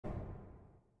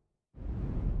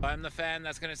I'm the fan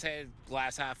that's going to say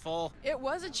glass half full. It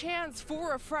was a chance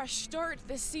for a fresh start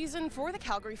this season for the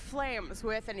Calgary Flames,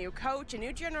 with a new coach, a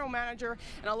new general manager,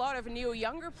 and a lot of new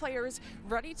younger players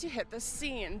ready to hit the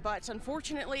scene. But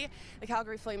unfortunately, the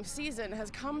Calgary Flames season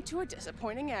has come to a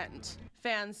disappointing end.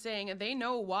 Fans saying they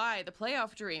know why the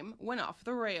playoff dream went off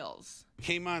the rails.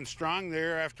 Came on strong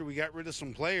there after we got rid of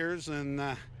some players, and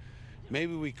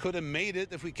maybe we could have made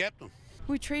it if we kept them.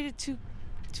 We traded too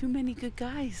many good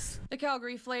guys. The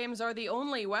Calgary Flames are the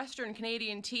only Western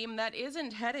Canadian team that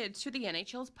isn't headed to the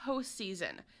NHL's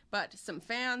postseason. But some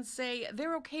fans say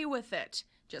they're okay with it,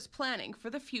 just planning for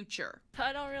the future.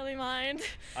 I don't really mind.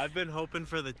 I've been hoping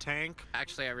for the tank.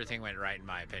 Actually, everything went right in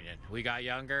my opinion. We got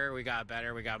younger, we got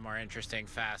better, we got more interesting,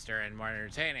 faster, and more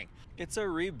entertaining. It's a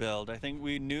rebuild. I think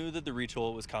we knew that the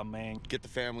retool was coming. Get the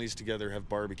families together, have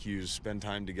barbecues, spend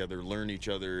time together, learn each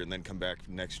other, and then come back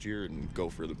next year and go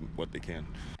for what they can.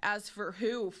 As for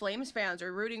who Flames fans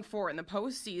are rooting for in the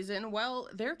postseason, well,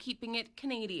 they're keeping it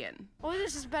Canadian. Well,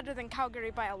 this is better than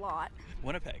Calgary by a lot.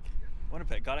 Winnipeg.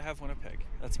 Gotta have Winnipeg.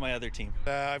 That's my other team.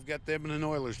 I've got the Edmonton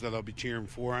Oilers that I'll be cheering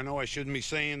for. I know I shouldn't be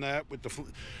saying that with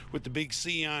the big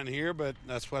C on here, but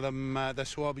that's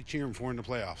who I'll be cheering for in the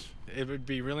playoffs. It would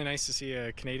be really nice to see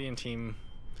a Canadian team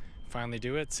finally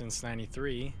do it since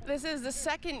 '93. This is the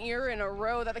second year in a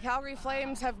row that the Calgary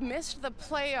Flames have missed the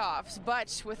playoffs,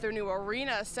 but with their new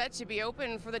arena set to be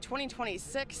open for the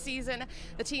 2026 season,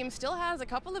 the team still has a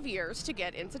couple of years to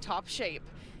get into top shape.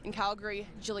 In Calgary,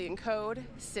 Jillian Code,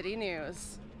 City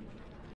News.